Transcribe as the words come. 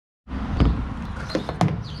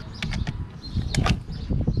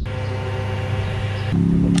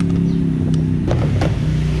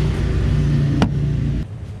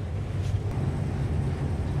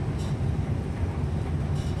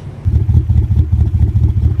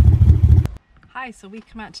Hi, so we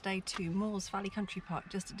come out today to Moores Valley Country Park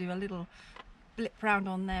just to do a little blip round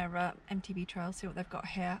on their MTB trail, see what they've got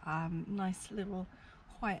here. Nice little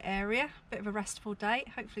quiet area, bit of a restful day,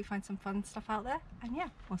 hopefully find some fun stuff out there, and yeah,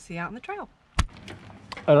 we'll see you out on the trail.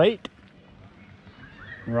 Alright,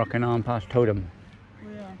 rocking on past Totem.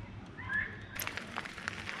 Yeah.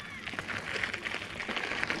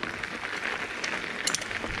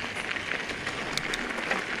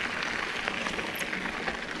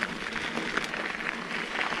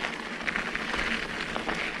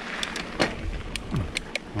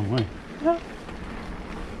 Wrong way. Yeah.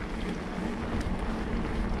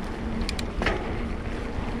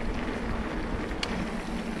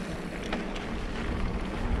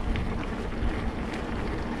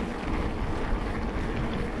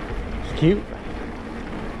 It's cute.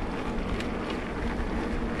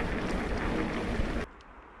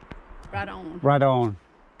 Right on. Right on.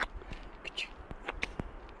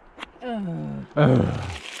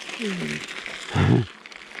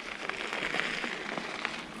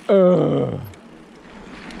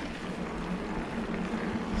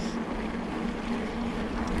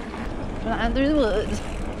 Flying through the woods.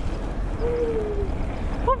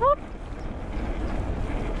 Whoop, whoop.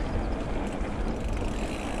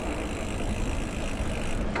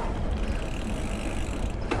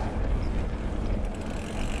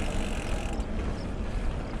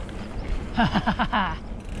 Ha ha ha ha.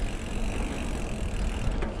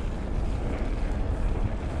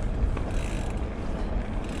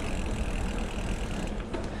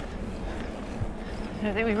 I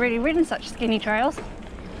don't think we've really ridden such skinny trails. It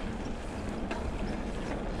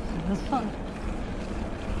was fun.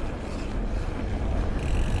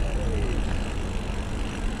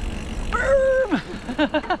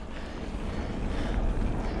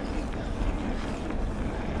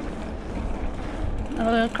 A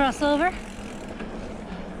little crossover.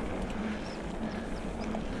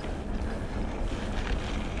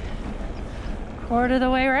 Quarter of the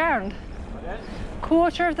way round.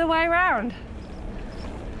 Quarter of the way round.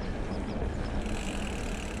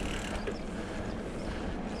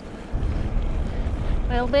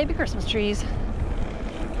 Little baby Christmas trees.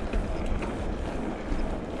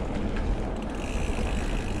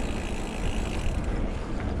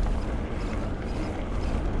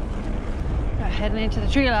 We're heading into the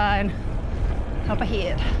tree line up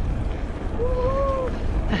ahead.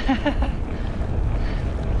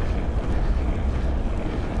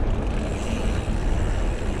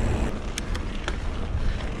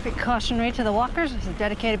 Big cautionary to the walkers. It's a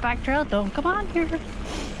dedicated bike trail. Don't come on here.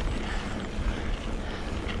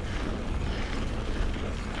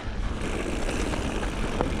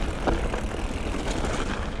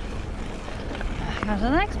 Here's the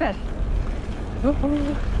next bit.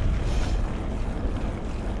 Woohoo.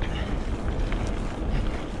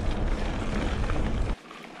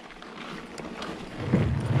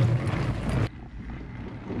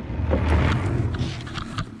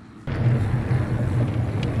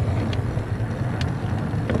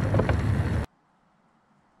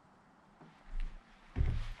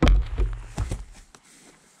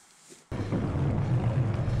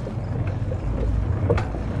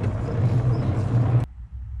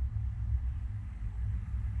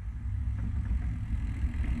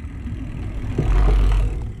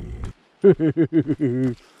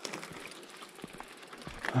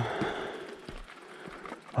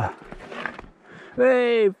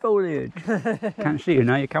 Hey, foliage! Can't see you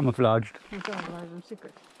now, you're camouflaged. I'm camouflaged, I'm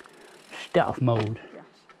secret. Stealth mode. Yes.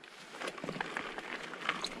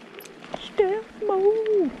 Stealth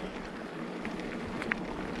mode!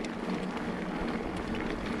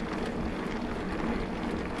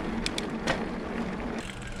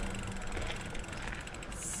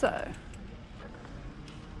 So,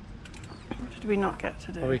 what did we not get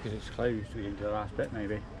to do? Probably because it's closed, we didn't do the last bit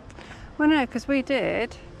maybe. Well, no, because we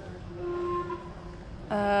did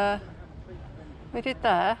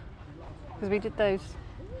there, because we did those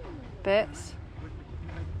bits.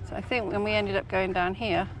 So I think when we ended up going down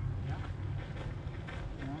here,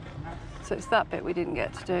 so it's that bit we didn't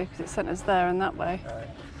get to do because it sent us there and that way.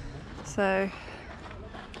 So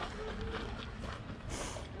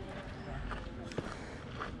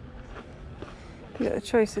you got the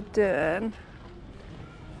choice of doing,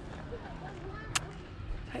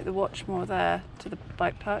 take the Watchmore there to the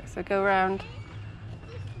bike park, so go around.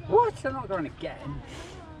 What? I'm not going again.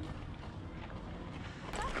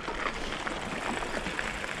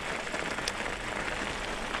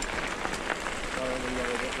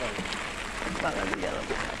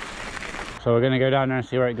 So we're going to go down there and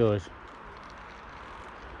see where it goes.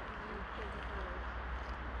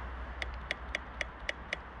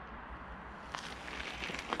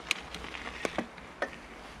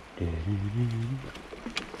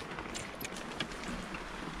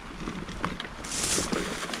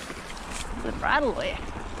 The bridle way.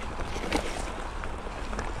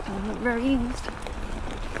 Doesn't look very used.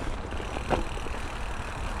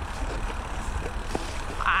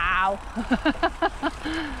 Wow.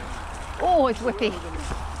 Oh, it's whippy.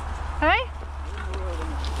 Hey?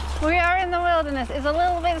 We are in the wilderness. It's a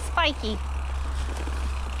little bit spiky.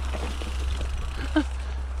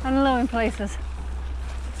 And low in places.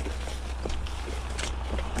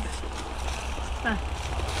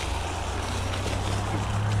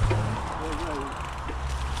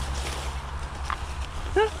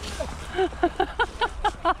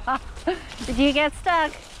 Did you get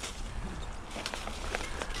stuck?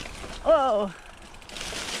 Whoa.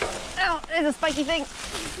 Ow, there's a spiky thing.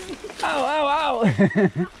 Ow, ow, ow.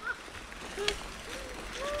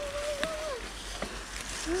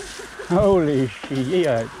 Holy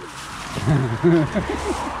shit.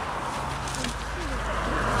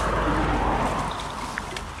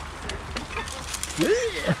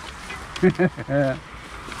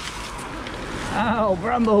 Ow,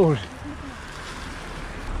 brambles.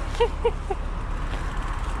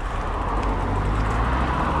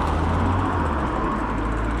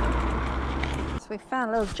 So we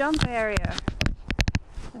found a little jump area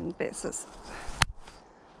and bits that's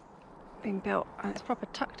been built, and it's proper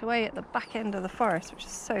tucked away at the back end of the forest, which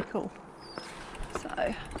is so cool. So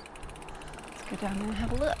let's go down and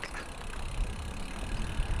have a look.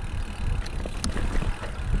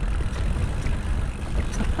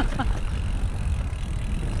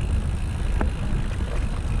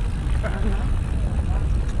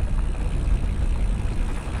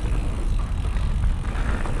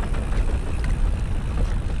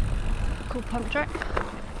 Cool pump track.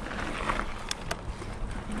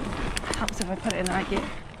 Helps if I put it in the right gear.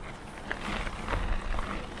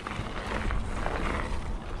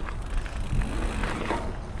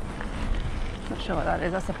 Not sure what that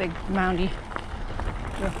is. That's a big moundy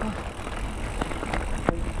dropper.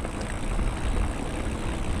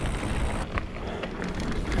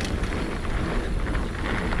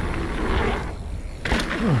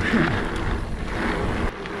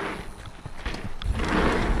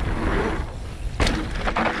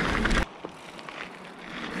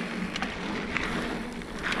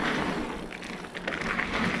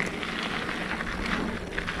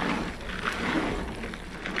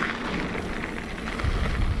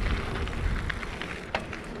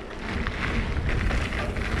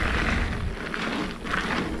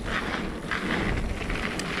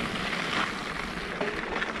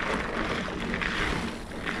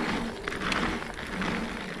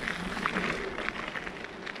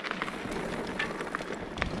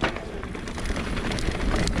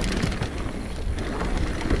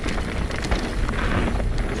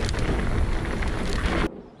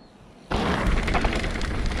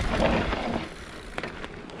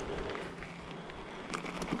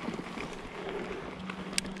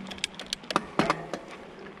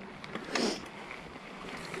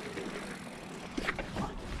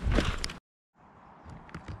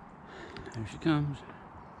 There she comes.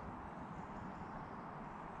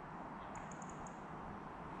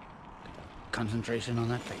 Concentration on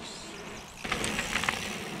that face.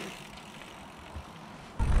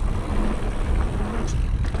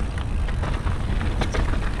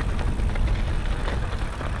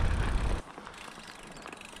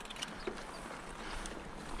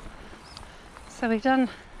 So we've done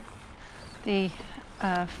the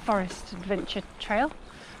Forest Adventure Trail,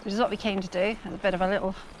 which is what we came to do. It's a bit of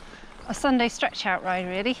a Sunday stretch out ride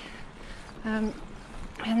really. And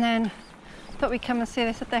then thought we'd come and see,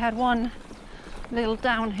 they said they had one little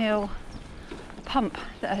downhill pump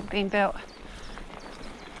that had been built.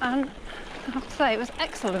 And I have to say it was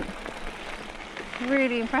excellent.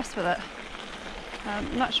 Really impressed with it.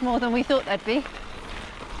 Much more than we thought they'd be.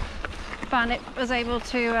 Bandit was able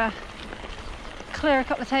to clear a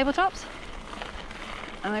couple of tabletops,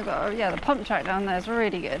 and they've got the pump track down there is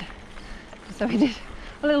really good. So we did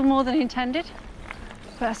a little more than intended,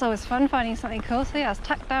 but that's always fun, finding something cool. So yeah, it's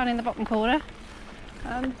tacked down in the bottom corner,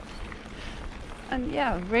 and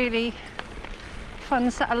yeah, really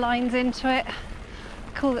fun set of lines into it.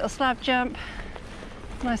 Cool little slab jump,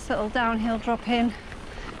 nice little downhill drop in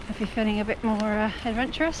if you're feeling a bit more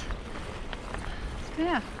adventurous. So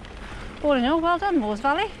yeah, all in all, well done Moors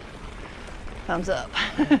Valley. Thumbs up.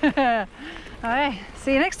 Alright,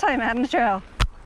 see you next time out on the trail.